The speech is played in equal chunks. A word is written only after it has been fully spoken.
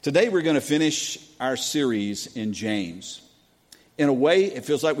Today we're going to finish our series in James. In a way, it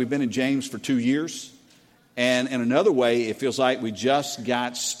feels like we've been in James for 2 years. And in another way, it feels like we just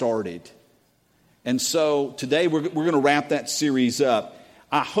got started. And so today we're going to wrap that series up.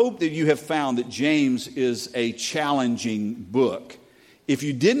 I hope that you have found that James is a challenging book. If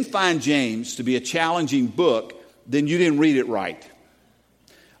you didn't find James to be a challenging book, then you didn't read it right.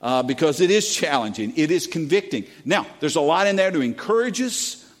 Because it is challenging. It is convicting. Now, there's a lot in there to encourage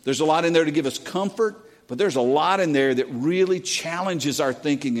us. There's a lot in there to give us comfort. But there's a lot in there that really challenges our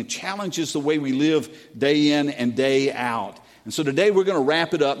thinking and challenges the way we live day in and day out. And so today we're going to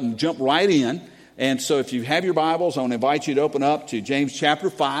wrap it up and jump right in. And so if you have your Bibles, I want to invite you to open up to James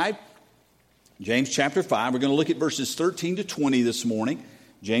chapter 5. James chapter 5. We're going to look at verses 13 to 20 this morning.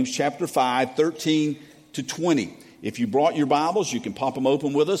 James chapter 5, 13 to 20. If you brought your Bibles, you can pop them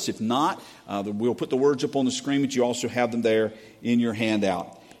open with us. If not, we'll put the words up on the screen, but you also have them there in your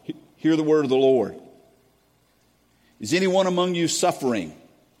handout. Hear the word of the Lord. Is anyone among you suffering?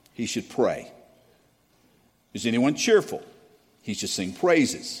 He should pray. Is anyone cheerful? He should sing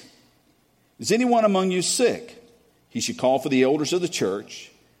praises. Is anyone among you sick? He should call for the elders of the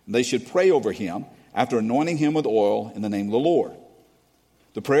church, and they should pray over him after anointing him with oil in the name of the Lord.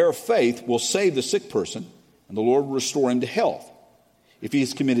 The prayer of faith will save the sick person, and the Lord will restore him to health. If he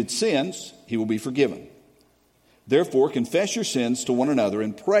has committed sins, he will be forgiven. Therefore, confess your sins to one another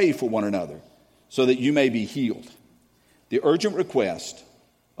and pray for one another so that you may be healed. The urgent request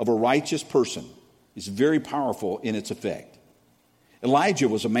of a righteous person is very powerful in its effect. Elijah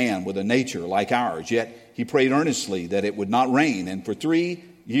was a man with a nature like ours, yet he prayed earnestly that it would not rain, and for 3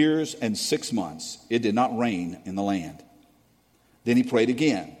 years and 6 months it did not rain in the land. Then he prayed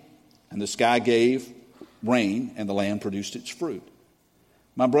again, and the sky gave rain, and the land produced its fruit.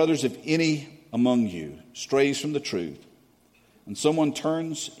 My brothers, if any among you strays from the truth, and someone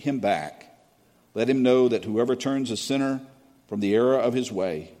turns him back, let him know that whoever turns a sinner from the error of his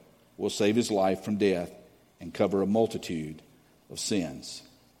way will save his life from death and cover a multitude of sins.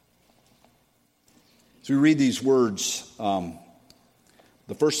 As we read these words,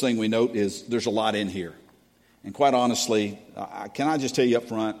 the first thing we note is there's a lot in here. And quite honestly, can I just tell you up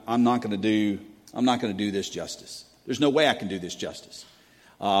front, I'm not going to do this justice. There's no way I can do this justice.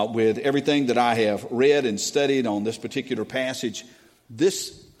 With everything that I have read and studied on this particular passage,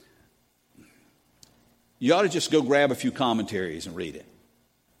 you ought to just go grab a few commentaries and read it.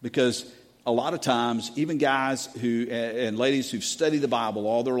 Because a lot of times, even guys and ladies who've studied the Bible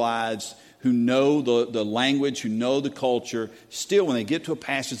all their lives, who know the language, who know the culture, still when they get to a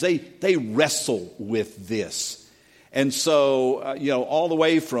passage, they wrestle with this. And so, all the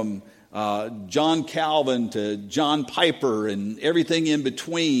way from John Calvin to John Piper and everything in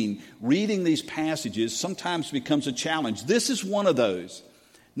between, reading these passages sometimes becomes a challenge. This is one of those.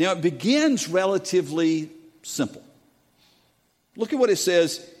 Now, it begins relatively simple. Look at what it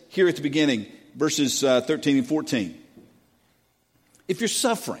says here at the beginning, verses 13 and 14. If you're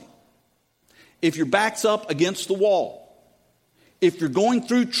suffering, if your back's up against the wall, if you're going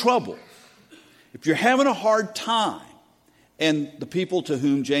through trouble, if you're having a hard time, and the people to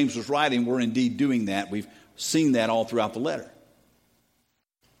whom James was writing were indeed doing that. We've seen that all throughout the letter.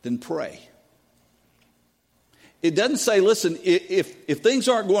 Then pray. It doesn't say, listen, if things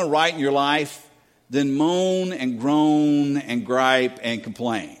aren't going right in your life, then moan and groan and gripe and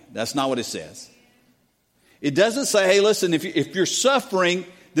complain. That's not what it says. It doesn't say, hey, listen, if you're suffering,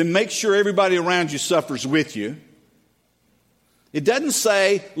 then make sure everybody around you suffers with you. It doesn't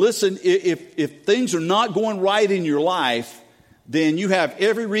say, listen, if things are not going right in your life, then you have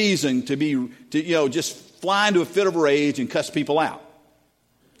every reason to just fly into a fit of rage and cuss people out.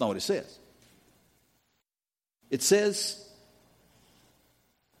 That's not what it says. It says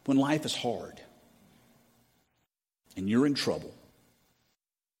when life is hard and you're in trouble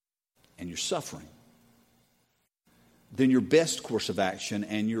and you're suffering, then your best course of action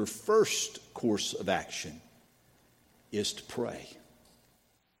and your first course of action is to pray.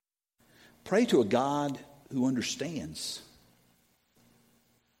 Pray to a God who understands.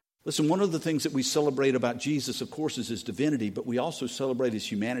 Listen, one of the things that we celebrate about Jesus, of course, is his divinity, but we also celebrate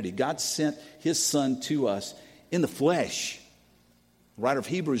his humanity. God sent his son to us in the flesh. The writer of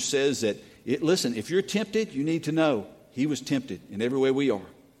Hebrews says that, listen, if you're tempted, you need to know he was tempted in every way we are.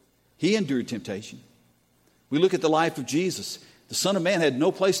 He endured temptation. We look at the life of Jesus. The Son of Man had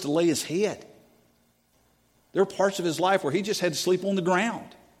no place to lay his head. There are parts of his life where he just had to sleep on the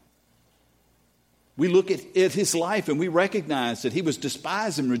ground. We look at his life and we recognize that he was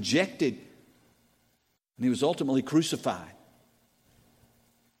despised and rejected, and he was ultimately crucified.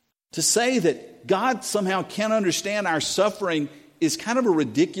 To say that God somehow can't understand our suffering is kind of a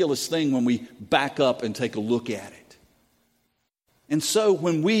ridiculous thing when we back up and take a look at it. And so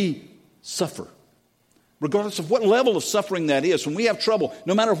when we suffer, regardless of what level of suffering that is, when we have trouble,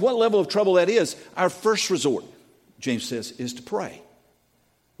 no matter what level of trouble that is, our first resort, James says, is to pray.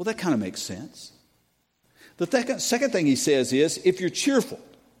 Well, that kind of makes sense. The second thing he says is, if you're cheerful,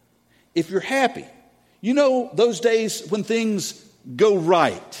 if you're happy, you know those days when things go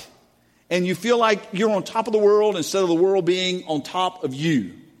right and you feel like you're on top of the world instead of the world being on top of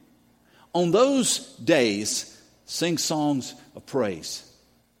you. On those days, sing songs of praise.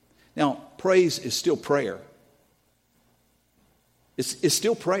 Now, praise is still prayer. It's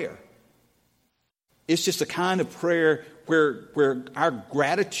still prayer. It's just a kind of prayer where our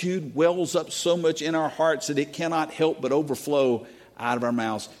gratitude wells up so much in our hearts that it cannot help but overflow out of our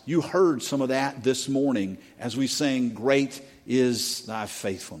mouths. You heard some of that this morning as we sang, "Great is thy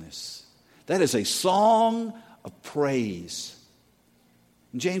faithfulness." That is a song of praise.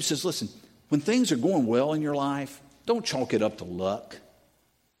 And James says, listen, when things are going well in your life, don't chalk it up to luck.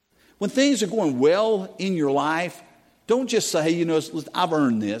 When things are going well in your life, don't just say, hey, I've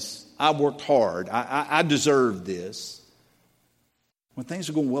earned this. I've worked hard. I deserve this. When things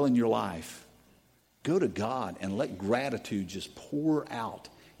are going well in your life, go to God and let gratitude just pour out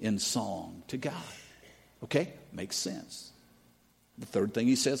in song to God. Okay? Makes sense. The third thing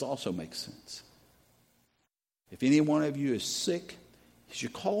he says also makes sense. If any one of you is sick, you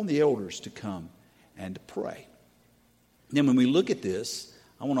should call on the elders to come and to pray. Then when we look at this,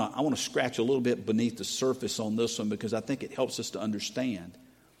 I want to scratch a little bit beneath the surface on this one because I think it helps us to understand.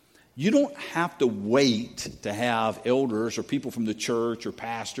 You don't have to wait to have elders or people from the church or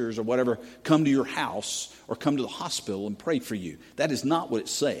pastors or whatever come to your house or come to the hospital and pray for you. That is not what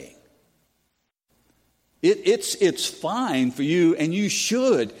it's saying. It's fine for you, and you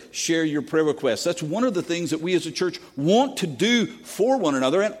should share your prayer requests. That's one of the things that we as a church want to do for one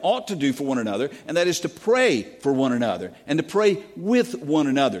another and ought to do for one another, and that is to pray for one another and to pray with one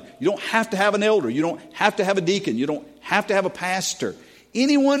another. You don't have to have an elder. You don't have to have a deacon. You don't have to have a pastor.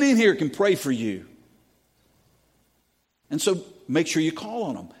 Anyone in here can pray for you. And so make sure you call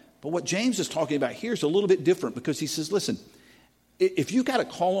on them. But what James is talking about here is a little bit different because he says, listen, if you got to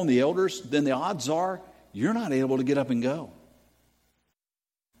call on the elders, then the odds are you're not able to get up and go.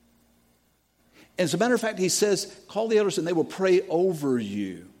 As a matter of fact, he says, call the elders and they will pray over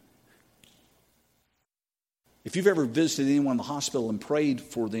you. If you've ever visited anyone in the hospital and prayed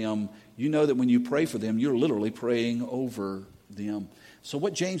for them, you know that when you pray for them, you're literally praying over them. So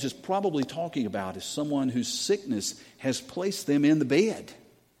what James is probably talking about is someone whose sickness has placed them in the bed.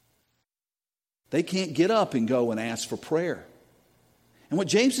 They can't get up and go and ask for prayer. And what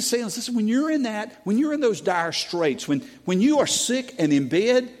James is saying is, listen, when you're in those dire straits, when you are sick and in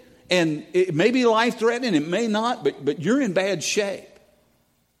bed, and it may be life-threatening, it may not, but you're in bad shape,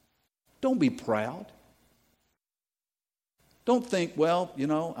 don't be proud. Don't think, well,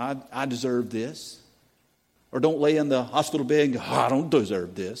 I deserve this. Or don't lay in the hospital bed and go, I don't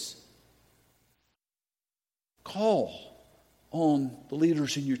deserve this. Call on the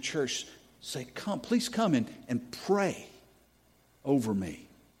leaders in your church. Say, please come in and pray over me.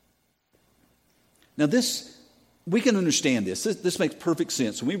 Now we can understand this. This makes perfect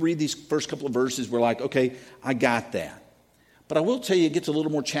sense. When we read these first couple of verses, we're like, okay, I got that. But I will tell you, it gets a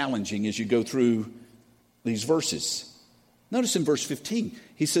little more challenging as you go through these verses. Notice in verse 15,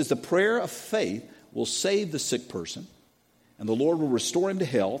 he says, the prayer of faith will save the sick person, and the Lord will restore him to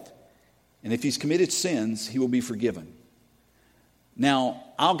health, and if he's committed sins, he will be forgiven. Now,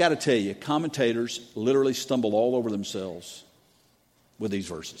 I've got to tell you, commentators literally stumble all over themselves with these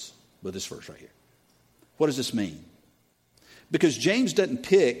verses, with this verse right here. What does this mean? Because James doesn't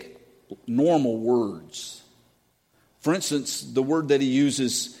pick normal words. For instance, the word that he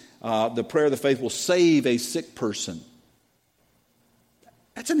uses, the prayer of the faith will save a sick person.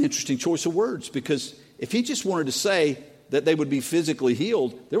 That's an interesting choice of words, because if he just wanted to say that they would be physically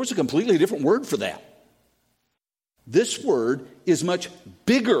healed, there was a completely different word for that. This word is much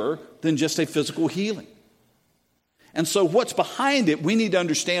bigger than just a physical healing. And so what's behind it, we need to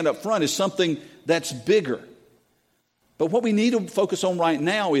understand up front, is something that's bigger. But what we need to focus on right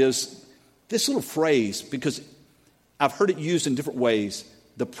now is this little phrase, because I've heard it used in different ways,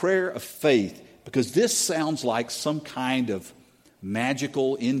 the prayer of faith, because this sounds like some kind of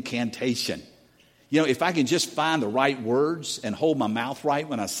magical incantation. If I can just find the right words and hold my mouth right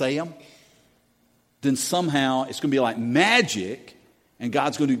when I say them, then somehow it's going to be like magic, and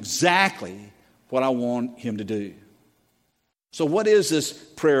God's going to do exactly what I want him to do. So what is this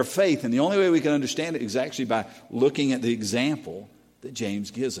prayer of faith? And the only way we can understand it is actually by looking at the example that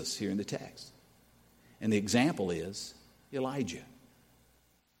James gives us here in the text. And the example is Elijah.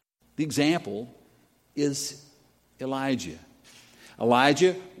 The example is Elijah.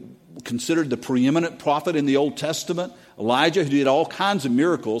 Elijah, considered the preeminent prophet in the Old Testament. Elijah, who did all kinds of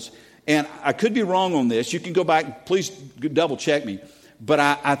miracles. And I could be wrong on this. You can go back, please double check me. But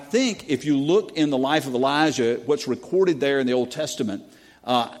I think if you look in the life of Elijah, what's recorded there in the Old Testament,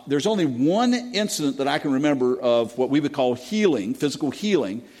 there's only one incident that I can remember of what we would call healing, physical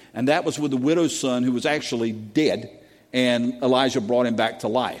healing, and that was with the widow's son who was actually dead, and Elijah brought him back to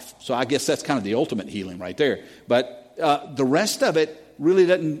life. So I guess that's kind of the ultimate healing right there. But the rest of it really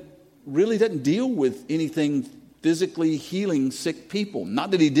doesn't deal with anything physically healing sick people.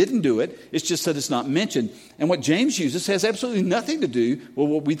 Not that he didn't do it, it's just that it's not mentioned. And what James uses has absolutely nothing to do with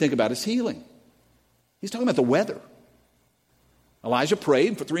what we think about as healing. He's talking about the weather. Elijah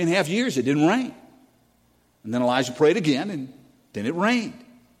prayed for 3.5 years, it didn't rain. And then Elijah prayed again, and then it rained.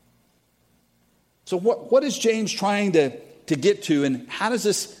 So what is James trying to get to, and how does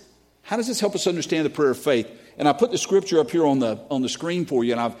this help us understand the prayer of faith? And I put the scripture up here on the screen for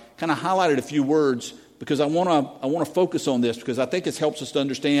you, and I've kind of highlighted a few words because I want to focus on this because I think it helps us to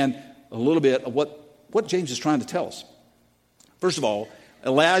understand a little bit of what James is trying to tell us. First of all,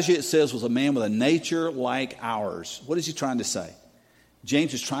 Elijah, it says, was a man with a nature like ours. What is he trying to say?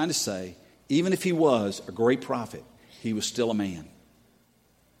 James is trying to say, even if he was a great prophet, he was still a man.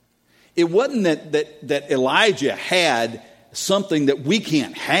 It wasn't that Elijah had something that we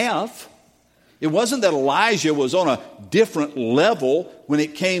can't have. It wasn't that Elijah was on a different level when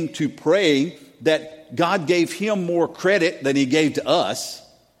it came to praying, that God gave him more credit than he gave to us.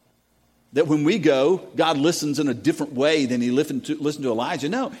 That when we go, God listens in a different way than he listened to Elijah.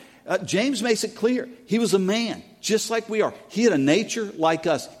 No, James makes it clear. He was a man, just like we are. He had a nature like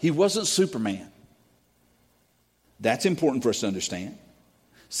us. He wasn't Superman. That's important for us to understand.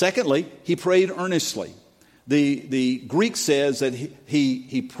 Secondly, he prayed earnestly. The Greek says that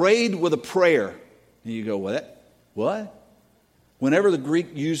he prayed with a prayer. And you go, what? Whenever the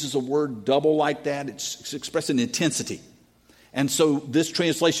Greek uses a word double like that, it's expressing intensity. And so this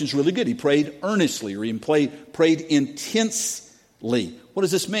translation is really good. He prayed earnestly, or he prayed intensely. What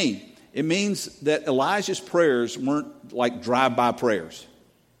does this mean? It means that Elijah's prayers weren't like drive-by prayers.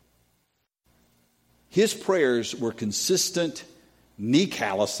 His prayers were consistent,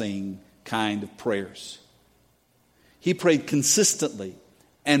 knee-callousing kind of prayers. He prayed consistently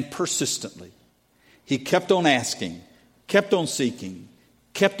and persistently. He kept on asking, kept on seeking,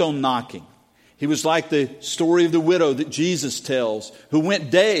 kept on knocking. He was like the story of the widow that Jesus tells, who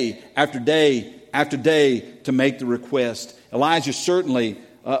went day after day after day to make the request. Elijah certainly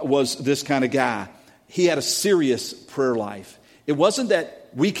was this kind of guy. He had a serious prayer life. It wasn't that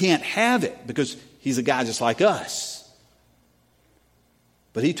we can't have it because he's a guy just like us.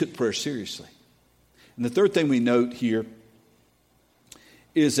 But he took prayer seriously. And the third thing we note here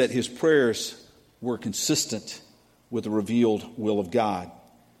is that his prayers were consistent with the revealed will of God.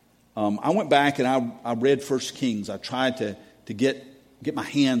 I went back and I read 1 Kings. I tried to get my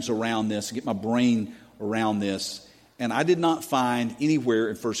hands around this, get my brain around this. And I did not find anywhere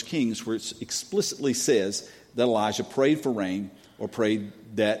in 1 Kings where it explicitly says that Elijah prayed for rain or prayed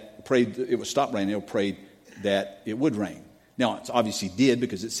that it would stop raining or prayed that it would rain. Now, it's obviously did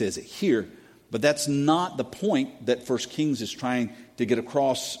because it says it here, but that's not the point that 1 Kings is trying to get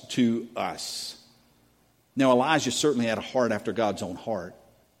across to us. Now, Elijah certainly had a heart after God's own heart.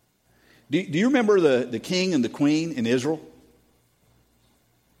 Do you remember the king and the queen in Israel?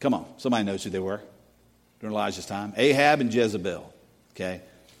 Come on, somebody knows who they were during Elijah's time. Ahab and Jezebel, okay?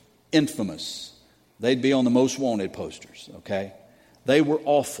 Infamous. They'd be on the most wanted posters, okay? They were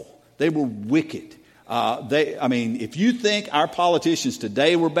awful. They were wicked. If you think our politicians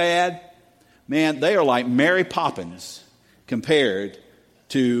today were bad, man, they are like Mary Poppins compared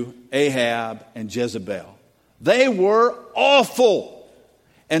to Ahab and Jezebel. They were awful.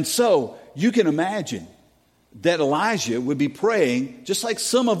 And so you can imagine that Elijah would be praying just like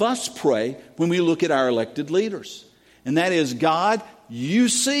some of us pray when we look at our elected leaders. And that is, God, you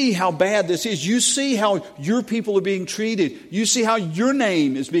see how bad this is. You see how your people are being treated. You see how your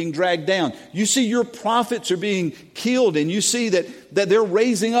name is being dragged down. You see your prophets are being killed. And you see that they're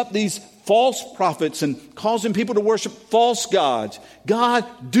raising up these false prophets and causing people to worship false gods. God,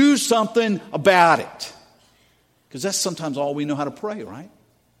 do something about it. Because that's sometimes all we know how to pray, right?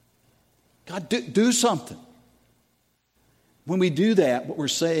 God, do something. When we do that, what we're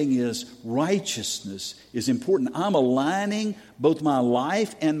saying is righteousness is important. I'm aligning both my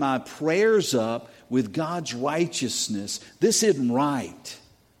life and my prayers up with God's righteousness. This isn't right.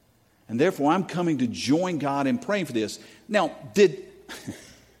 And therefore, I'm coming to join God in praying for this. Now, did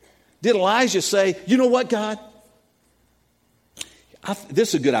Elijah say, you know what, God? this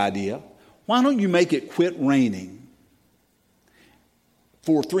is a good idea. Why don't you make it quit raining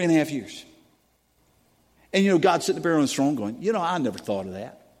for 3.5 years? And God's sitting there on his throne going, I never thought of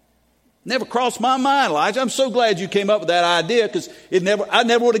that. Never crossed my mind, Elijah. I'm so glad you came up with that idea because I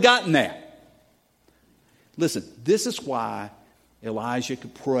never would have gotten that. Listen, this is why Elijah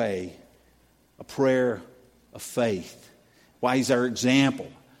could pray a prayer of faith. Why he's our example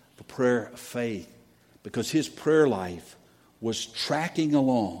of a prayer of faith. Because his prayer life was tracking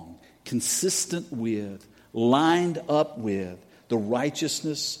along, consistent with, lined up with the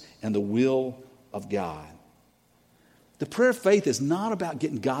righteousness and the will of God. The prayer of faith is not about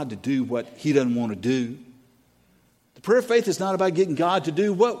getting God to do what he doesn't want to do. The prayer of faith is not about getting God to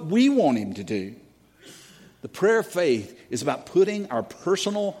do what we want him to do. The prayer of faith is about putting our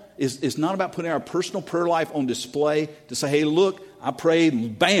personal, is not about putting our personal prayer life on display to say, hey, look, I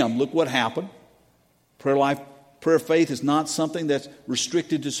prayed, bam, look what happened. Prayer of faith is not something that's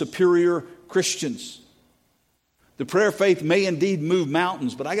restricted to superior Christians. The prayer of faith may indeed move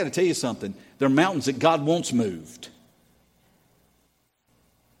mountains, but I got to tell you something. There are mountains that God wants moved.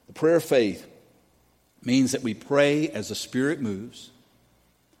 The prayer of faith means that we pray as the Spirit moves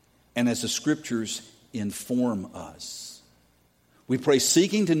and as the Scriptures inform us. We pray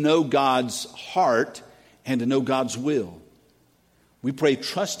seeking to know God's heart and to know God's will. We pray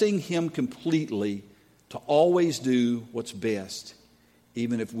trusting him completely to always do what's best,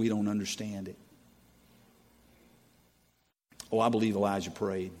 even if we don't understand it. Oh, I believe Elijah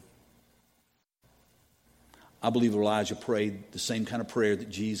prayed. I believe Elijah prayed the same kind of prayer that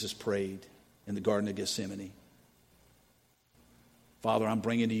Jesus prayed in the Garden of Gethsemane. Father, I'm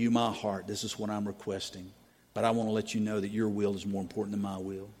bringing to you my heart. This is what I'm requesting. But I want to let you know that your will is more important than my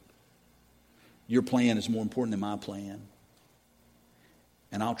will. Your plan is more important than my plan.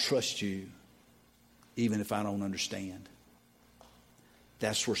 And I'll trust you even if I don't understand.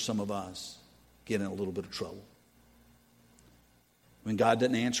 That's where some of us get in a little bit of trouble. When God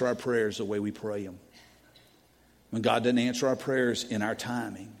doesn't answer our prayers the way we pray them. When God doesn't answer our prayers in our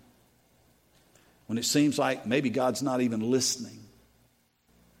timing. When it seems like maybe God's not even listening.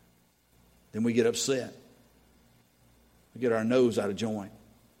 Then we get upset. We get our nose out of joint.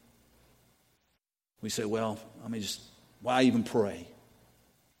 We say, well, why even pray?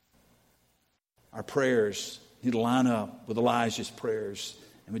 Our prayers need to line up with Elijah's prayers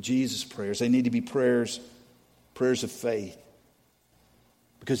and with Jesus' prayers. They need to be prayers of faith.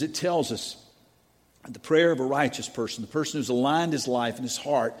 Because it tells us the prayer of a righteous person, the person who's aligned his life and his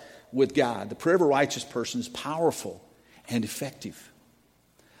heart with God, the prayer of a righteous person is powerful and effective.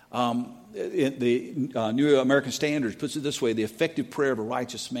 The New American Standard puts it this way: the effective prayer of a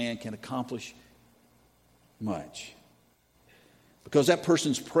righteous man can accomplish much. Because that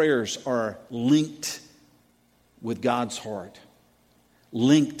person's prayers are linked with God's heart,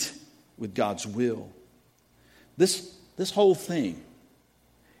 linked with God's will. This whole thing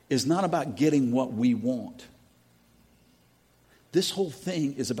is not about getting what we want. This whole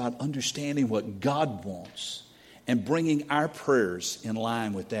thing is about understanding what God wants and bringing our prayers in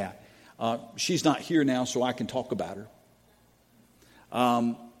line with that. She's not here now, so I can talk about her.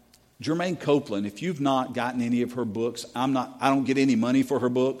 Jermaine Copeland, if you've not gotten any of her books, I don't get any money for her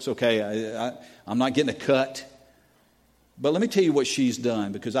books, okay? I'm not getting a cut. But let me tell you what she's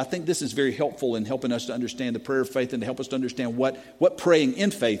done, because I think this is very helpful in helping us to understand the prayer of faith and to help us to understand what praying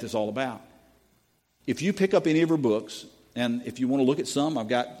in faith is all about. If you pick up any of her books, and if you want to look at some, I've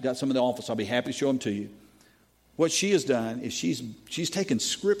got some in the office. I'll be happy to show them to you. What she has done is she's taken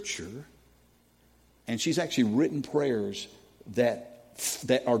Scripture and she's actually written prayers that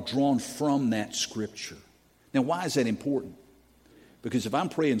are drawn from that Scripture. Now, why is that important? Because if I'm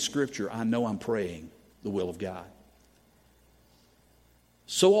praying Scripture, I know I'm praying the will of God.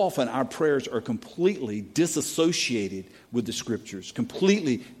 So often our prayers are completely disassociated with the Scriptures,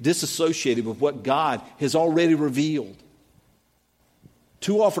 completely disassociated with what God has already revealed.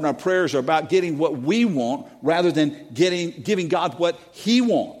 Too often our prayers are about getting what we want rather than giving God what He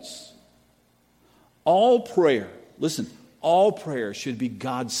wants. All prayer should be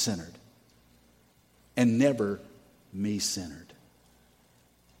God-centered and never me-centered.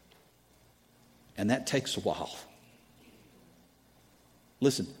 And that takes a while.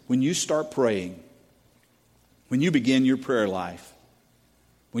 Listen, when you start praying, when you begin your prayer life,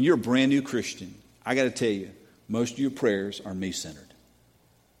 when you're a brand new Christian, I got to tell you, most of your prayers are me-centered.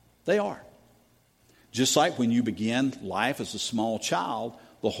 They are. Just like when you begin life as a small child,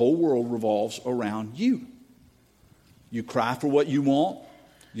 the whole world revolves around you. You cry for what you want.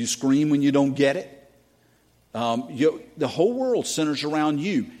 You scream when you don't get it. The whole world centers around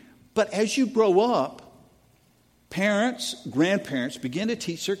you. But as you grow up, Parents, grandparents begin to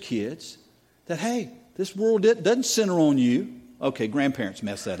teach their kids that, hey, this world doesn't center on you. Okay, grandparents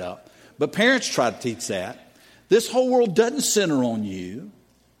mess that up. But parents try to teach that. This whole world doesn't center on you.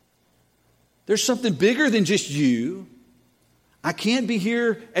 There's something bigger than just you. I can't be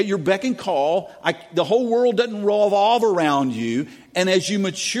here at your beck and call. The whole world doesn't revolve around you. And as you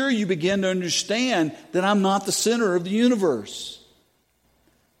mature, you begin to understand that I'm not the center of the universe.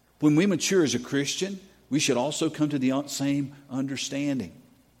 When we mature as a Christian, we should also come to the same understanding.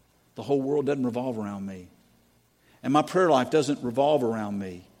 The whole world doesn't revolve around me. And my prayer life doesn't revolve around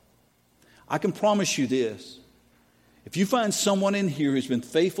me. I can promise you this. If you find someone in here who's been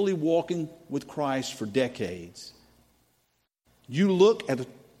faithfully walking with Christ for decades, you look at the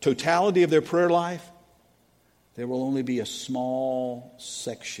totality of their prayer life, there will only be a small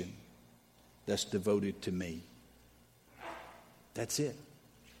section that's devoted to me. That's it.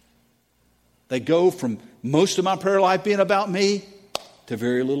 They go from most of my prayer life being about me to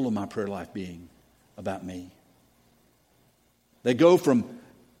very little of my prayer life being about me. They go from,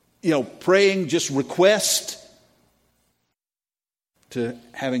 praying just request to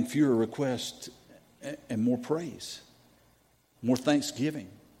having fewer requests and more praise, more thanksgiving,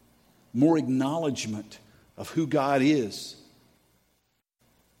 more acknowledgement of who God is.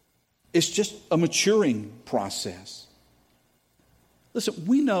 It's just a maturing process. Listen,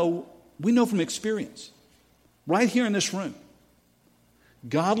 we know from experience, right here in this room,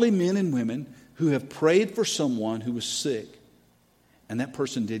 godly men and women who have prayed for someone who was sick and that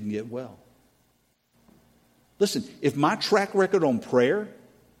person didn't get well. Listen, if my track record on prayer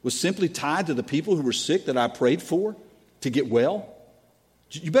was simply tied to the people who were sick that I prayed for to get well,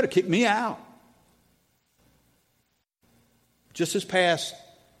 you better kick me out. Just this past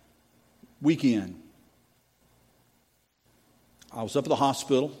weekend, I was up at the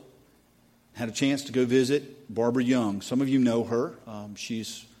hospital, had a chance to go visit Barbara Young. Some of you know her.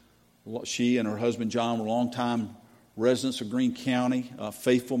 She and her husband John were longtime residents of Greene County,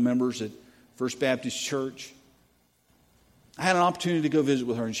 faithful members at First Baptist Church. I had an opportunity to go visit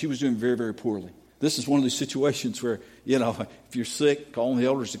with her, and she was doing very, very poorly. This is one of these situations where, if you're sick, call on the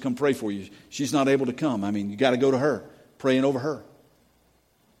elders to come pray for you. She's not able to come. You got to go to her, praying over her.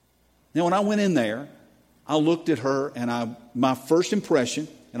 Now, when I went in there, I looked at her, and my first impression,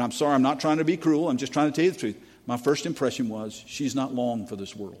 and I'm sorry, I'm not trying to be cruel, I'm just trying to tell you the truth. My first impression was, she's not long for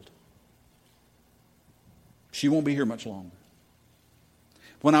this world. She won't be here much longer.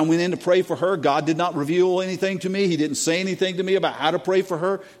 When I went in to pray for her, God did not reveal anything to me. He didn't say anything to me about how to pray for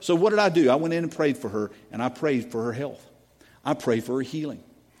her. So what did I do? I went in and prayed for her, and I prayed for her health. I prayed for her healing.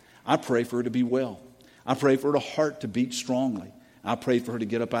 I prayed for her to be well. I prayed for her heart to beat strongly. I prayed for her to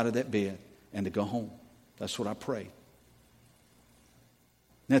get up out of that bed and to go home. That's what I prayed.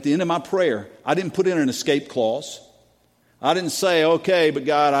 And at the end of my prayer, I didn't put in an escape clause. I didn't say, okay, but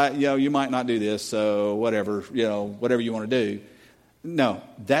God, you might not do this, so whatever you want to do. No,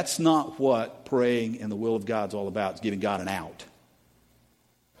 that's not what praying in the will of God is all about. It's giving God an out.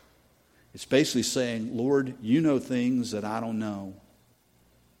 It's basically saying, Lord, you know things that I don't know.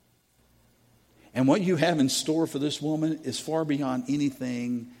 And what you have in store for this woman is far beyond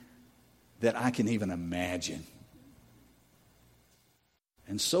anything that I can even imagine.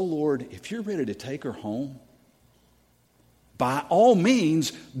 And so, Lord, if you're ready to take her home, by all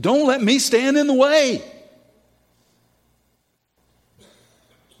means, don't let me stand in the way.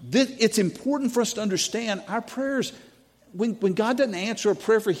 It's important for us to understand our prayers. When God doesn't answer a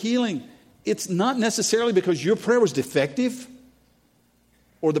prayer for healing, it's not necessarily because your prayer was defective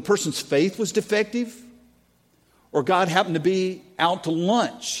or the person's faith was defective or God happened to be out to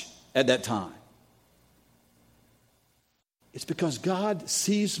lunch at that time. It's because God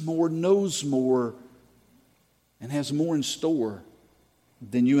sees more, knows more, and has more in store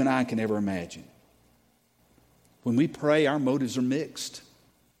than you and I can ever imagine. When we pray, our motives are mixed.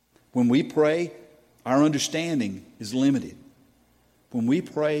 When we pray, our understanding is limited. When we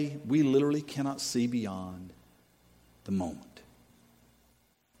pray, we literally cannot see beyond the moment.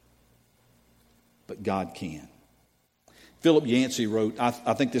 But God can. Philip Yancey wrote, I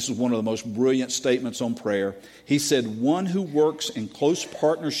think this is one of the most brilliant statements on prayer. He said, one who works in close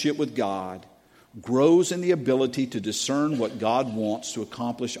partnership with God grows in the ability to discern what God wants to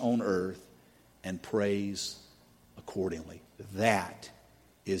accomplish on earth and prays accordingly. That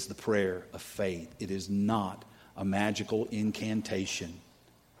is the prayer of faith. It is not a magical incantation.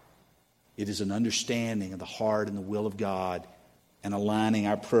 It is an understanding of the heart and the will of God and aligning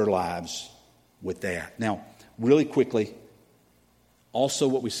our prayer lives with that. Now, really quickly, also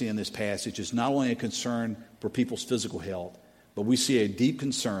what we see in this passage is not only a concern for people's physical health, but we see a deep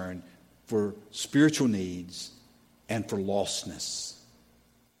concern for spiritual needs and for lostness.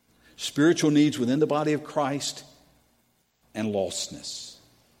 Spiritual needs within the body of Christ and lostness.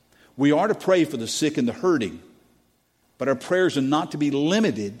 We are to pray for the sick and the hurting, but our prayers are not to be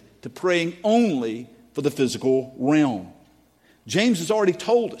limited to praying only for the physical realm. James has already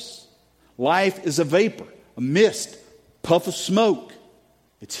told us life is a vapor, a mist, puff of smoke.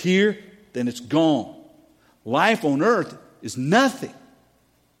 It's here, then it's gone. Life on earth is nothing.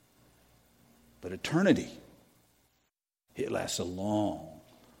 But eternity, it lasts a long,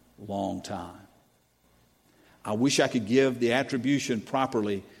 long time. I wish I could give the attribution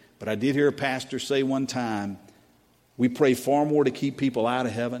properly, but I did hear a pastor say one time, we pray far more to keep people out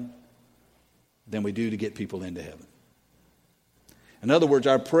of heaven than we do to get people into heaven. In other words,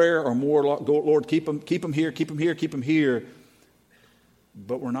 our prayer are more, Lord, keep them here, keep them here, keep them here.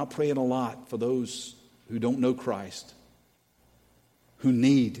 But we're not praying a lot for those who don't know Christ, who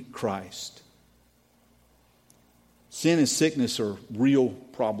need Christ. Sin and sickness are real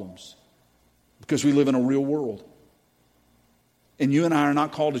problems because we live in a real world. And you and I are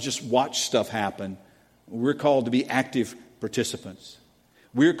not called to just watch stuff happen. We're called to be active participants.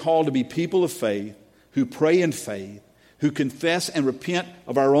 We're called to be people of faith who pray in faith, who confess and repent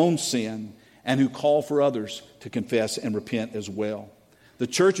of our own sin, and who call for others to confess and repent as well. The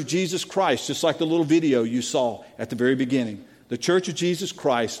Church of Jesus Christ, just like the little video you saw at the very beginning, the Church of Jesus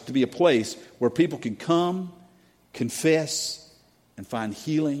Christ to be a place where people can come, confess, and find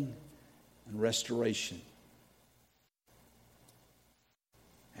healing and restoration.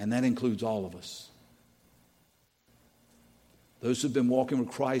 And that includes all of us. Those who've been walking with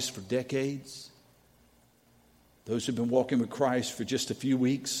Christ for decades, those who've been walking with Christ for just a few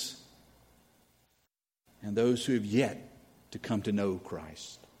weeks, and those who have yet to come to know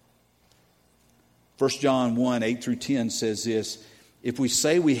Christ. 1 John 1, 8 through 10 says this, if we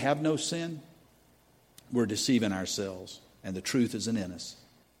say we have no sin, we're deceiving ourselves, and the truth isn't in us.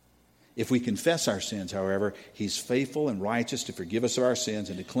 If we confess our sins, however, He's faithful and righteous to forgive us of our sins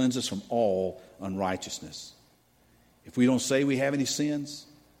and to cleanse us from all unrighteousness. If we don't say we have any sins,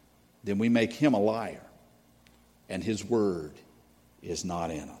 then we make Him a liar, and His word is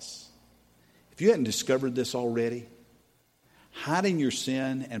not in us. If you hadn't discovered this already, hiding your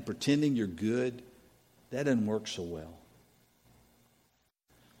sin and pretending you're good, that doesn't work so well.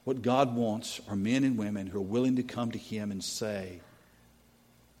 What God wants are men and women who are willing to come to Him and say,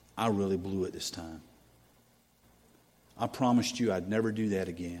 I really blew it this time. I promised you I'd never do that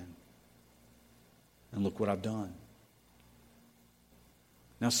again. And look what I've done.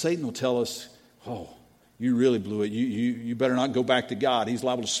 Now Satan will tell us, oh, you really blew it. You better not go back to God. He's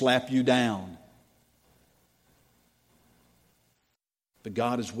liable to slap you down. But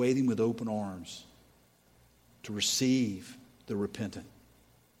God is waiting with open arms to receive the repentant,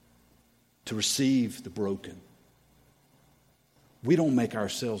 to receive the broken. We don't make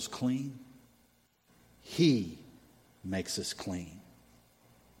ourselves clean. He makes us clean.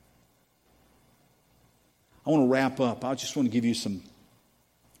 I want to wrap up. I just want to give you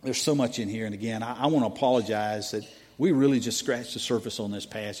there's so much in here. And again, I want to apologize that we really just scratched the surface on this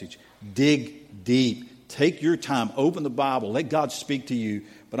passage. Dig deep. Take your time. Open the Bible. Let God speak to you.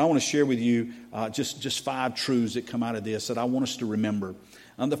 But I want to share with you just 5 truths that come out of this that I want us to remember.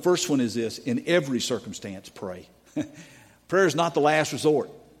 The first one is this. In every circumstance, pray. Prayer is not the last resort.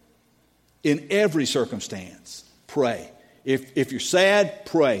 In every circumstance, pray. If you're sad,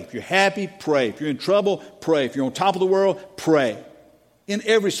 pray. If you're happy, pray. If you're in trouble, pray. If you're on top of the world, pray. In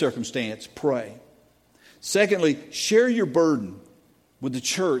every circumstance, pray. Secondly, share your burden with the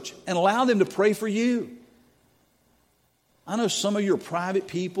church and allow them to pray for you. I know some of you are private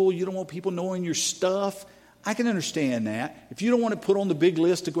people. You don't want people knowing your stuff. I can understand that. If you don't want to put on the big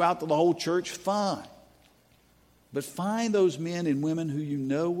list to go out to the whole church, fine. But find those men and women who you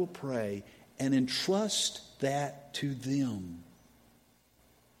know will pray and entrust that to them.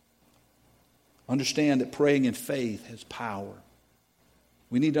 Understand that praying in faith has power.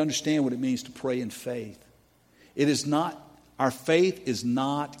 We need to understand what it means to pray in faith. Our faith is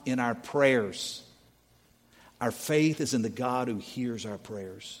not in our prayers. Our faith is in the God who hears our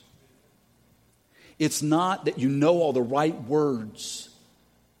prayers. It's not that you know all the right words.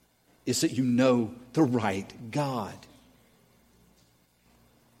 It's that you know the right God.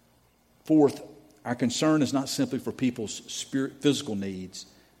 Fourth, our concern is not simply for people's physical needs,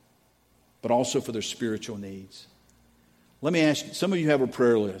 but also for their spiritual needs. Let me ask you, some of you have a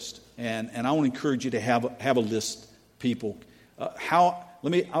prayer list, and I want to encourage you to have a list of people. I'll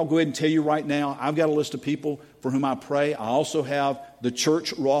go ahead and tell you right now, I've got a list of people for whom I pray. I also have the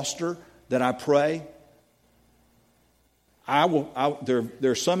church roster that I pray.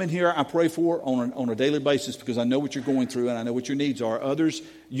 There are some in here I pray for on a daily basis because I know what you're going through and I know what your needs are. Others,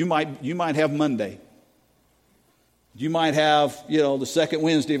 you might have Monday. You might have, the second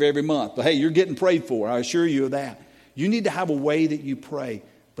Wednesday of every month. But hey, you're getting prayed for. I assure you of that. You need to have a way that you pray.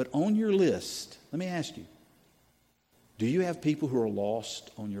 But on your list, let me ask you, do you have people who are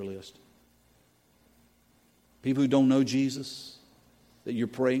lost on your list? People who don't know Jesus that you're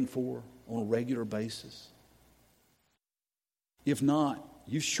praying for on a regular basis? If not,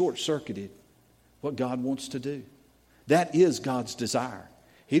 you've short-circuited what God wants to do. That is God's desire.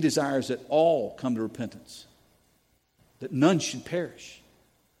 He desires that all come to repentance, that none should perish.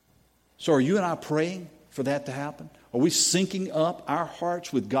 So are you and I praying for that to happen? Are we syncing up our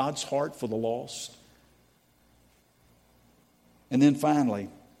hearts with God's heart for the lost? And then finally,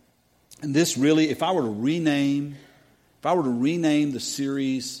 and this really, if I were to rename the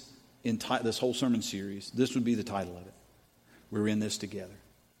series, this whole sermon series, this would be the title of it. We're in this together.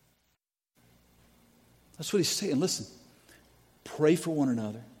 That's what he's saying. Listen, pray for one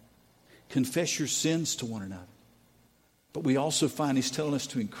another. Confess your sins to one another. But we also find he's telling us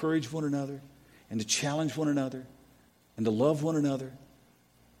to encourage one another and to challenge one another and to love one another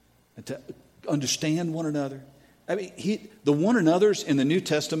and to understand one another. I mean, the one another's in the New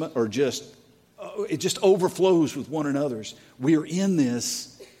Testament are it just overflows with one another's. We are in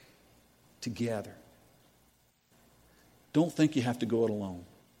this together. Don't think you have to go it alone.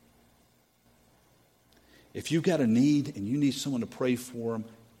 If you've got a need and you need someone to pray for them,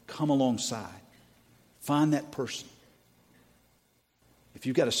 come alongside. Find that person. If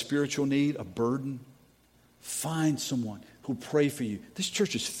you've got a spiritual need, a burden, find someone who'll pray for you. This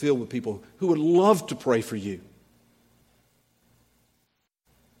church is filled with people who would love to pray for you.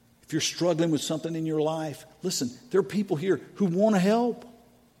 If you're struggling with something in your life, listen, there are people here who want to help.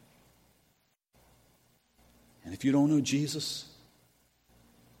 And if you don't know Jesus,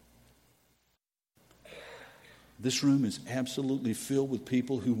 this room is absolutely filled with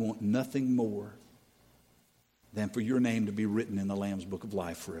people who want nothing more than for your name to be written in the Lamb's Book of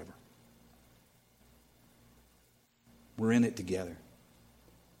Life forever. We're in it together.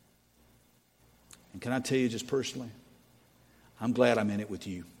 And can I tell you just personally, I'm glad I'm in it with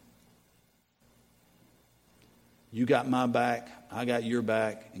you. You got my back, I got your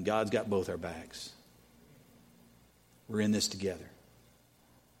back, and God's got both our backs. We're in this together.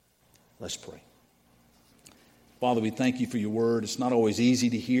 Let's pray. Father, we thank you for your word. It's not always easy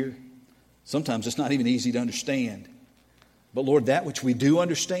to hear. Sometimes it's not even easy to understand. But Lord, that which we do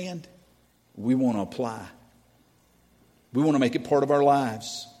understand, we want to apply. We want to make it part of our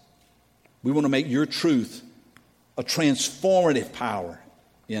lives. We want to make your truth a transformative power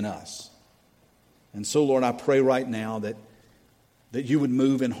in us. And so, Lord, I pray right now that you would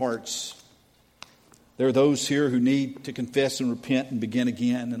move in hearts. There are those here who need to confess and repent and begin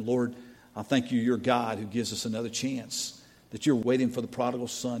again. And Lord, I thank you, you're God who gives us another chance, that you're waiting for the prodigal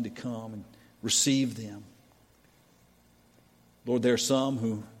son to come and receive them. Lord, there are some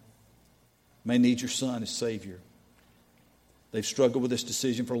who may need your son as Savior. They've struggled with this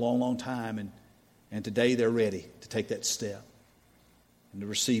decision for a long, long time, and today they're ready to take that step and to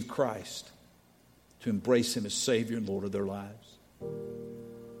receive Christ, to embrace him as Savior and Lord of their lives.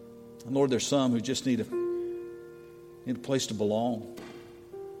 And Lord, there's some who just need a place to belong.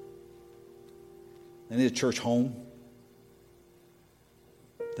 They need a church home.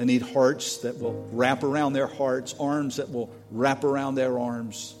 They need hearts that will wrap around their hearts, arms that will wrap around their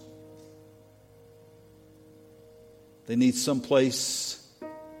arms. They need some place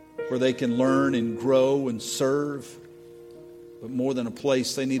where they can learn and grow and serve. But more than a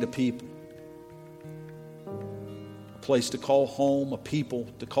place, they need a people. A place to call home, a people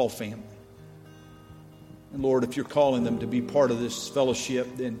to call family. And Lord, if you're calling them to be part of this fellowship,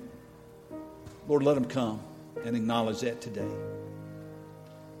 then Lord, let them come and acknowledge that today.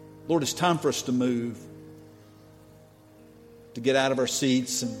 Lord, it's time for us to move, to get out of our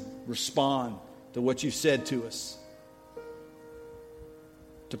seats and respond to what you've said to us,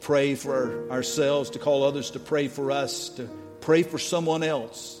 to pray for ourselves, to call others to pray for us, to pray for someone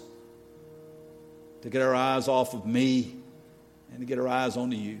else, to get our eyes off of me and to get our eyes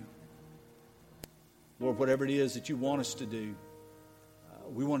onto you. Lord, whatever it is that you want us to do,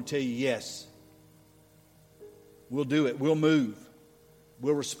 we want to tell you yes. We'll do it. We'll move.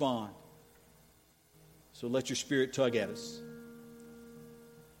 We'll respond. So let your Spirit tug at us.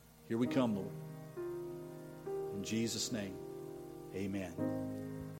 Here we come, Lord. In Jesus' name, amen.